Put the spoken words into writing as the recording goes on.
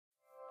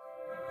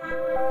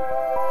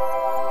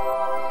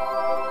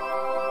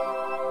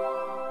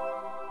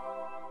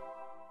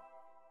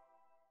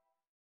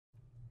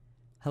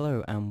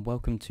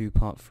welcome to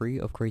part 3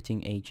 of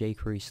creating a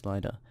jQuery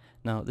slider.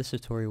 Now this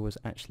tutorial was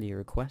actually a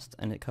request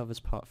and it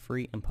covers part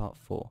 3 and part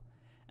 4.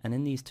 And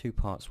in these two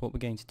parts what we're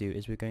going to do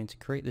is we're going to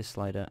create this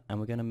slider and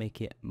we're going to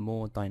make it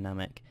more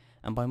dynamic.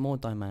 And by more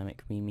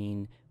dynamic we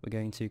mean we're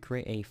going to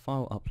create a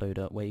file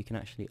uploader where you can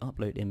actually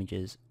upload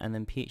images, and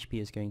then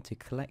PHP is going to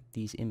collect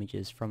these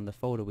images from the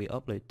folder we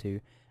upload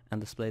to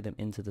and display them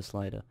into the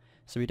slider.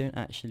 So we don't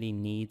actually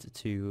need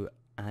to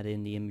add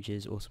in the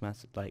images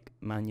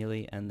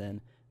manually and then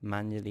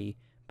manually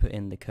put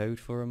in the code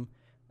for them.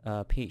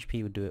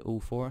 PHP will do it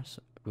all for us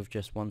with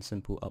just one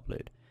simple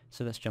upload.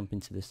 So let's jump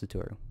into this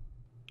tutorial.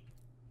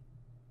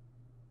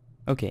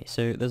 Okay,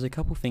 so there's a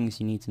couple things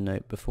you need to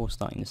note before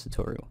starting this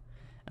tutorial.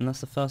 And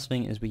that's the first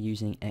thing is we're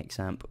using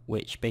XAMPP,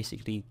 which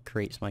basically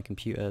creates my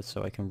computer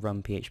so I can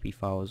run PHP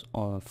files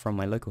from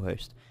my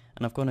localhost.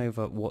 And I've gone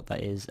over what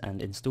that is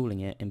and installing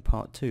it in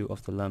part 2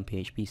 of the Learn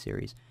PHP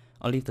series.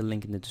 I'll leave the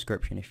link in the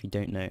description if you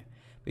don't know.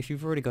 But if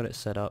you've already got it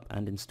set up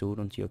and installed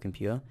onto your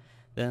computer,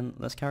 then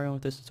let's carry on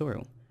with this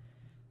tutorial.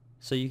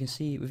 So you can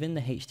see within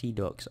the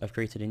htdocs I've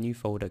created a new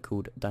folder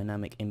called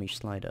Dynamic Image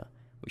Slider,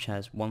 which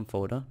has one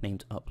folder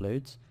named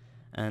Uploads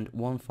and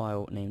one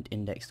file named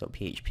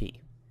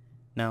index.php.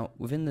 Now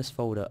within this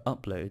folder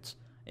Uploads,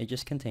 it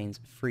just contains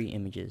 3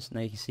 images. Now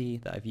you can see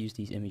that I've used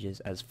these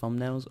images as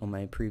thumbnails on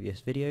my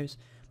previous videos,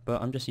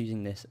 but I'm just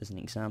using this as an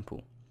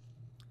example.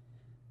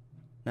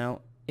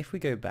 Now if we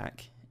go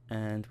back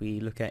and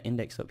we look at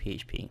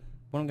index.php,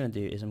 what I'm going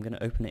to do is I'm going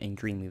to open it in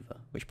Dreamweaver,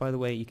 which by the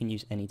way you can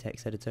use any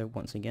text editor.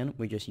 Once again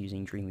we're just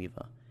using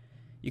Dreamweaver.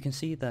 You can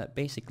see that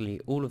basically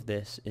all of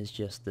this is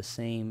just the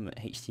same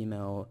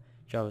HTML,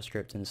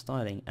 JavaScript and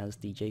styling as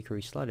the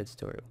jQuery slider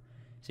tutorial.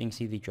 So you can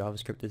see the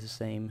JavaScript is the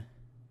same,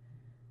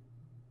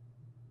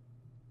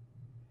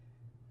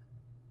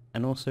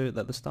 and also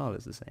that the style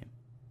is the same.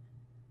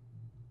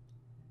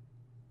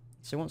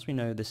 So once we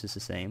know this is the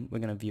same, we're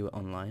going to view it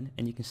online,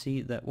 and you can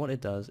see that what it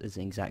does is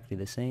exactly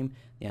the same,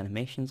 the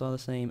animations are the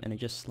same, and it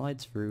just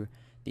slides through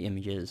the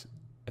images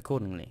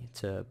accordingly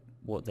to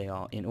what they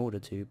are in order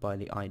to by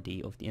the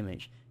ID of the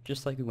image,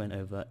 just like we went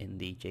over in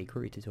the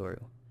jQuery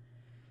tutorial.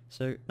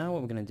 So now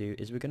what we're going to do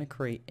is we're going to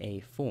create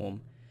a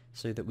form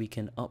so that we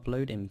can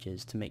upload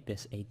images to make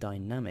this a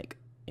dynamic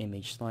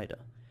image slider.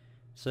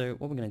 So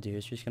what we're going to do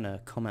is just going to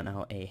comment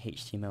out a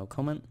HTML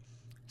comment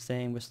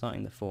saying we're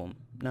starting the form.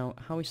 Now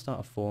how we start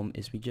a form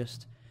is we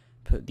just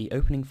put the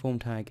opening form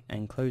tag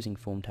and closing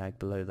form tag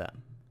below that.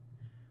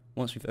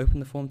 Once we've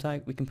opened the form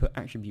tag, we can put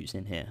attributes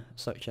in here,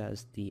 such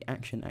as the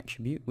action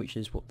attribute, which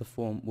is what the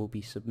form will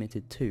be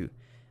submitted to,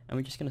 and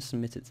we're just going to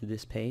submit it to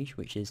this page,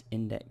 which is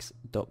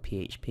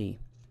index.php.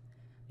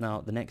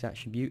 Now the next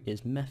attribute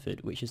is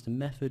method, which is the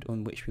method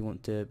on which we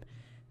want to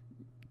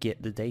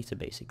get the data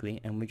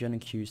basically, and we're going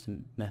to choose the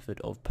method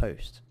of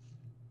post.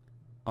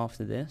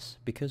 After this,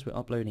 because we're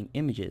uploading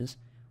images,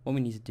 what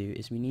we need to do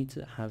is we need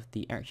to have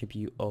the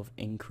attribute of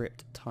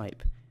encrypt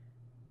type,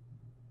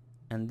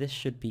 and this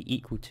should be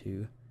equal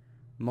to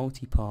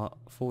multipart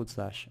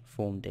 /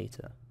 form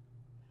data.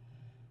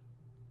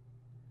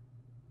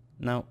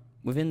 Now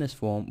within this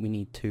form we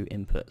need 2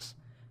 inputs,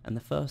 and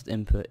the first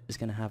input is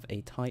going to have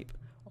a type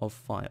of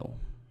file,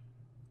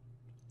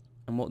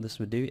 and what this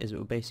would do is it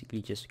will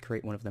basically just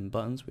create one of them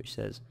buttons which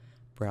says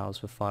browse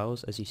for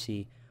files, as you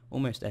see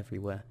almost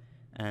everywhere,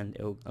 and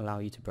it will allow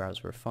you to browse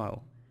for a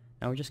file.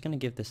 Now we're just going to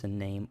give this a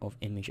name of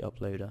image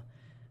uploader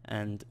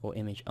or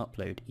image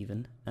upload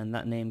even, and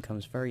that name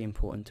comes very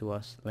important to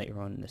us later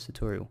on in this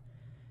tutorial.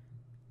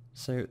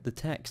 So the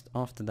text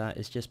after that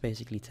is just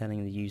basically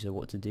telling the user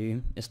what to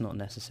do. It's not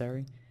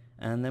necessary,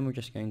 and then we're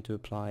just going to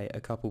apply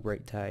a couple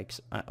break tags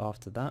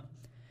after that,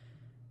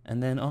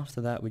 and then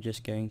after that we're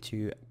just going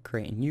to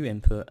create a new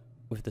input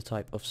with the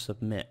type of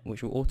submit,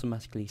 which will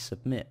automatically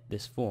submit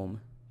this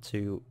form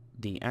to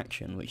the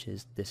action, which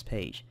is this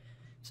page.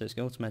 So it's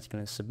automatically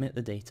going to submit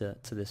the data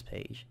to this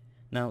page.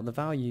 Now the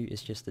value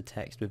is just the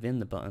text within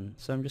the button,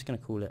 so I'm just going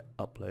to call it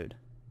upload.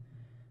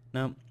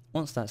 Now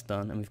once that's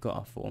done and we've got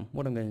our form,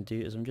 what I'm going to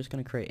do is I'm just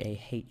going to create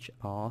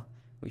a HR,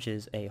 which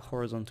is a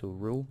horizontal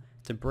rule,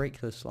 to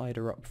break the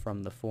slider up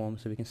from the form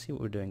so we can see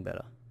what we're doing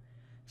better.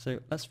 So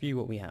let's view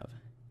what we have.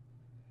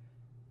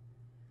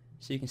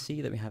 So you can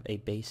see that we have a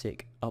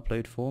basic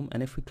upload form,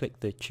 and if we click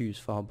the choose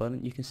file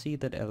button you can see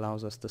that it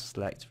allows us to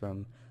select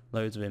from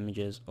loads of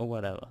images or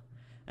whatever,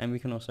 and we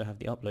can also have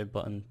the upload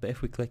button, but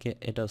if we click it,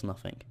 it does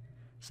nothing.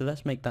 So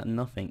let's make that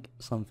nothing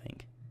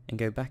something and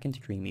go back into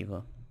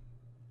Dreamweaver,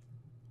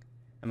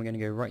 and we're going to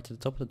go right to the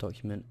top of the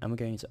document and we're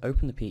going to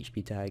open the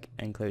PHP tag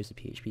and close the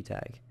PHP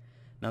tag.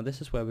 Now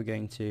this is where we're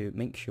going to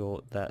make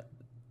sure that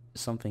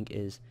something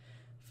is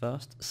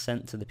first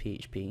sent to the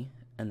PHP,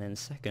 and then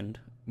second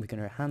we're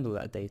going to handle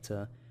that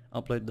data,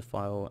 upload the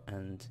file,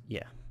 and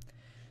yeah.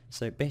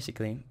 So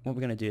basically what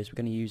we're going to do is we're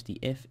going to use the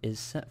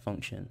if_is_set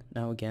function.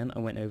 Now again I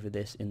went over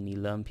this in the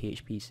Learn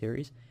PHP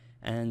series,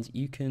 and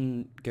you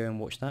can go and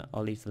watch that.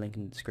 I'll leave the link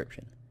in the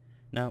description.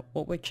 Now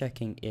what we're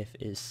checking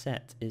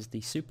if_is_set is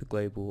the super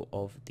global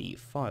of the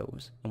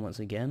files, and once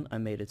again I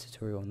made a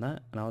tutorial on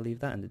that and I'll leave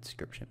that in the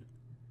description.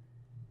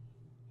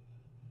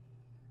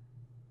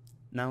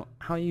 Now,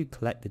 how you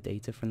collect the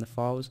data from the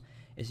files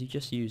is you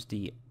just use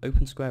the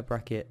open square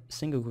bracket,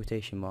 single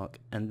quotation mark,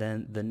 and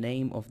then the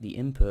name of the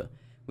input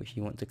which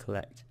you want to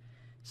collect.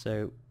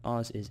 So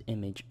ours is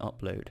image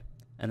upload,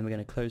 and then we're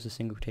going to close the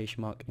single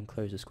quotation mark and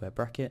close the square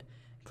bracket,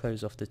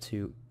 close off the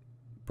two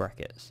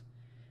brackets.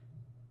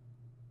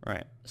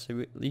 Right,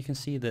 so you can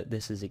see that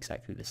this is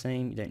exactly the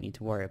same, you don't need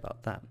to worry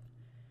about that.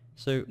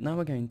 So now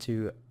we're going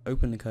to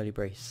open the curly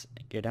brace,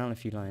 go down a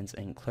few lines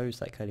and close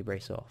that curly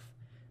brace off.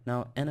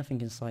 Now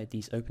anything inside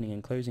these opening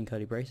and closing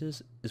curly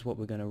braces is what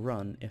we're going to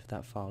run if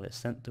that file is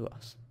sent to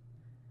us.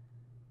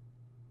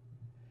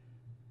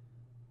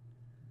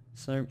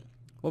 So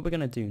what we're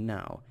going to do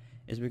now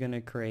is we're going to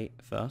create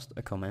first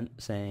a comment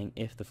saying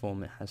if the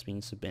form has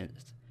been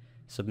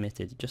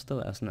submitted, just to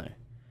let us know.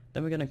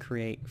 Then we're going to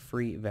create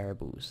 3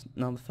 variables.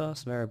 Now the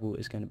first variable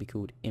is going to be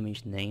called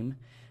image name,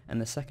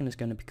 and the second is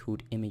going to be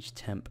called image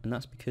temp, and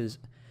that's because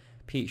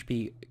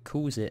PHP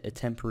calls it a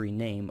temporary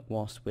name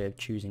whilst we're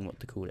choosing what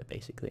to call it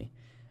basically.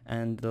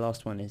 And the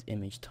last one is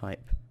image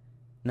type.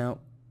 Now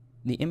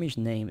the image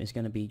name is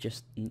going to be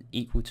just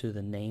equal to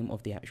the name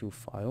of the actual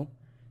file.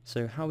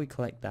 So how we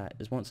collect that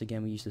is, once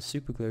again, we use the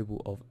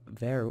superglobal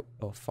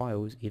of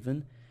files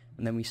even,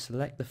 and then we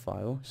select the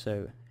file,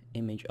 so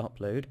image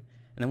upload,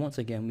 and then once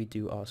again we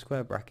do our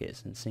square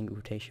brackets and single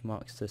quotation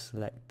marks to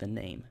select the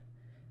name,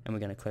 and we're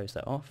going to close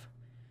that off.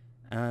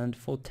 And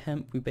for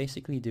temp we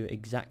basically do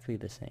exactly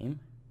the same.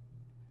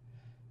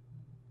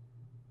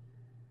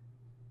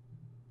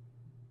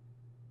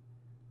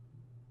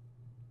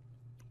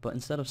 But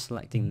instead of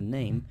selecting the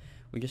name,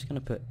 we're just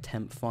going to put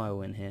temp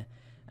file in here,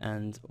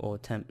 and or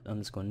temp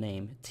underscore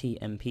name,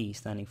 TMP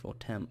standing for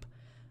temp,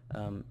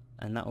 and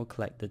that will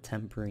collect the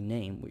temporary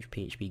name which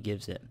PHP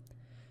gives it.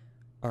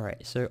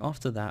 Alright, so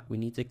after that we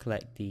need to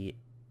collect the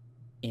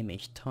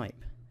image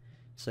type.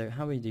 So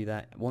how we do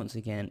that, once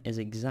again, is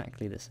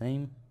exactly the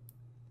same.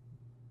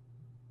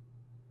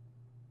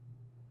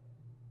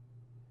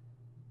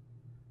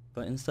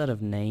 But instead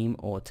of name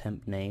or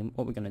temp name,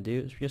 what we're going to do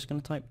is we're just going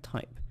to type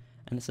type,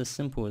 and it's as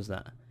simple as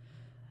that.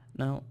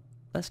 Now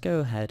let's go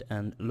ahead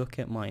and look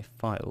at my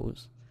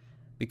files,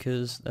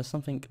 because there's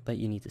something that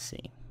you need to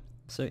see.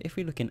 So if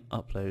we look in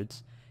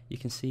uploads, you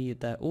can see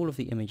that all of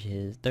the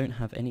images don't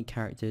have any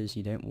characters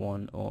you don't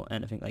want or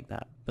anything like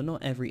that, but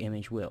not every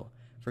image will.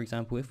 For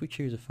example, if we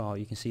choose a file,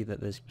 you can see that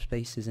there's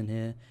spaces in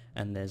here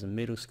and there's a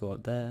middle score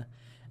up there,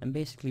 and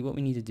basically what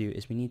we need to do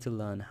is we need to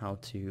learn how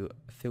to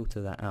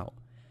filter that out.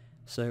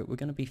 So we're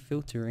going to be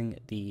filtering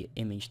the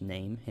image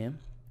name here,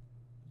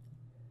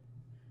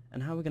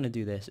 and how we're going to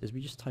do this is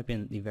we just type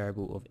in the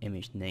variable of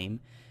image name,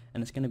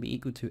 and it's going to be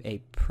equal to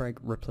a preg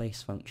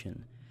replace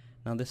function.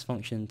 Now this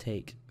function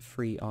takes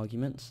 3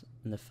 arguments,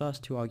 and the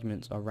first 2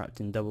 arguments are wrapped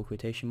in double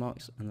quotation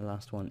marks and the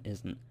last one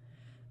isn't.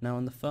 Now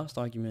in the first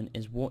argument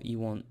is what you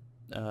want,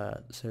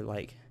 so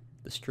like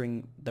the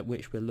string that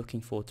which we're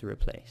looking for to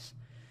replace.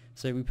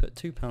 So we put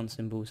 2 pound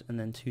symbols and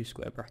then 2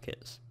 square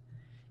brackets.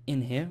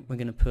 In here we're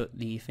going to put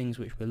the things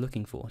which we're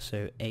looking for,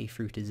 so A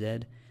through to Z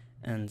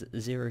and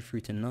 0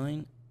 through to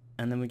 9,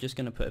 and then we're just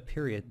going to put a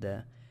period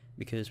there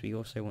because we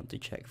also want to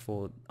check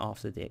for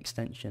after the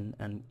extension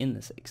and in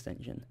this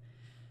extension.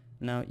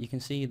 Now you can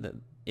see that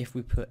if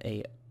we put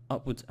a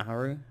upwards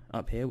arrow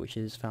up here, which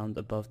is found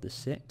above the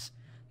 6,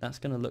 that's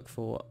going to look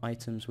for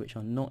items which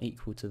are not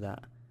equal to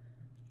that.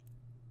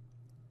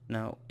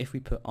 Now if we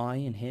put I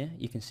in here,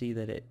 you can see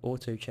that it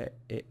auto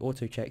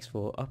checks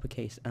for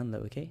uppercase and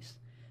lowercase,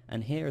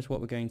 and here is what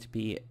we're going to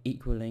be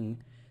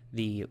equaling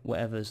the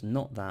whatever's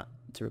not that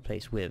to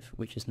replace with,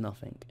 which is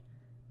nothing.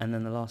 And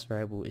then the last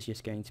variable is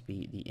just going to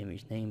be the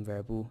image name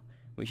variable,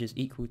 which is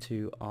equal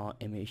to our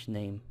image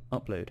name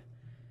upload.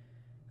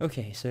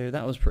 Okay, so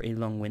that was pretty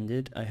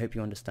long-winded, I hope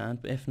you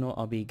understand, but if not,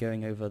 I'll be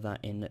going over that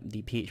in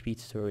the PHP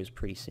tutorials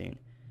pretty soon.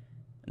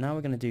 Now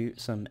we're going to do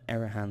some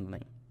error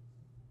handling.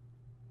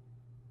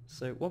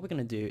 So what we're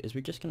going to do is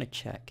we're just going to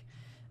check,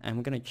 and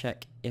we're going to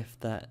check if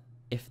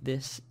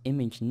this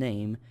image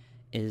name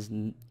is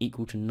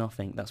equal to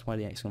nothing. That's why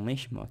the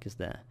exclamation mark is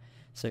there.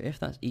 So if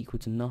that's equal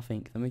to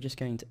nothing, then we're just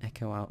going to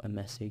echo out a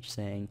message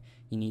saying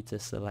you need to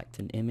select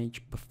an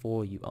image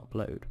before you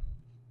upload.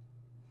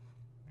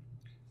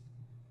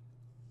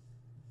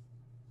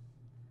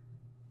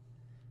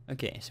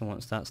 Okay, so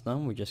once that's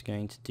done, we're just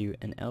going to do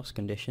an else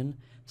condition,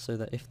 so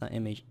that if that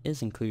image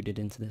is included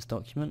into this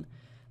document,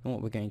 then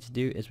what we're going to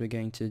do is we're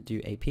going to do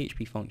a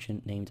PHP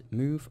function named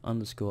move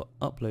underscore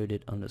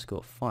uploaded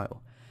underscore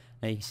file.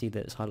 Now you can see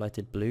that it's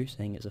highlighted blue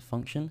saying it's a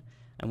function,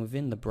 and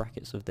within the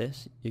brackets of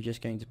this you're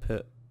just going to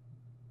put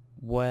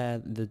where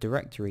the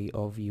directory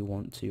of you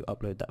want to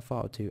upload that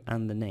file to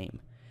and the name.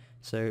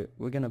 So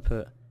we're going to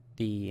put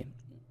the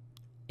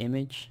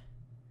image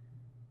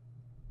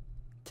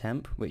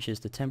temp, which is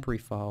the temporary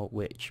file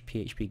which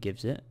PHP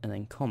gives it, and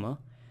then comma,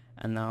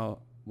 and now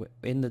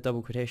in the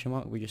double quotation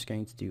mark we're just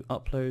going to do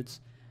uploads,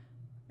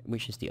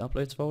 which is the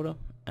uploads folder,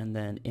 and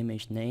then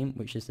image name,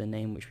 which is the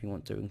name which we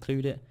want to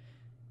include it,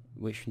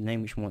 which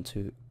name which we want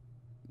to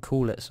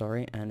call it,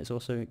 sorry, and it's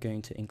also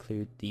going to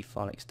include the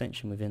file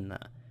extension within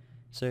that.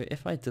 So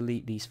if I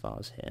delete these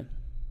files here,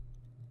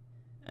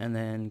 and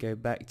then go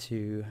back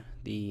to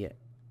the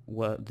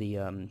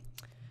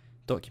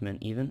document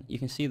even, you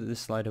can see that this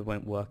slider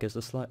won't work as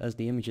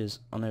the images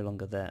are no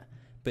longer there.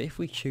 But if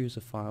we choose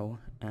a file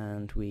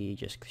and we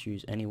just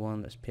choose any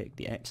one, let's pick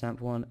the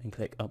XAMPP one and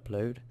click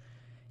upload,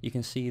 you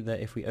can see that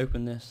if we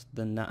open this,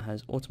 then that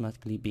has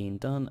automatically been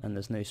done and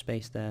there's no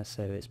space there,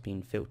 so it's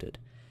been filtered.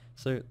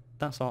 So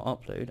that's our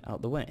upload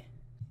out the way.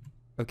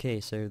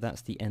 Okay, so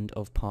that's the end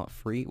of part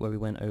 3, where we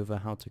went over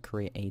how to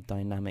create a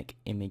dynamic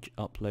image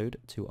upload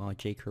to our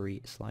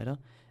jQuery slider.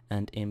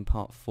 And in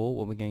part 4,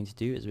 what we're going to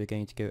do is we're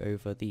going to go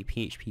over the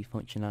PHP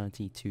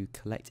functionality to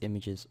collect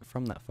images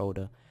from that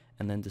folder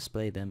and then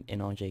display them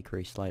in our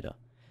jQuery slider.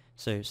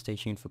 So stay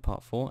tuned for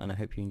part 4, and I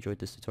hope you enjoyed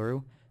this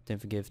tutorial. Don't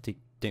forget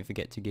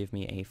to give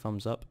me a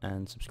thumbs up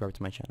and subscribe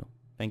to my channel.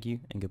 Thank you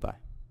and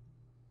goodbye.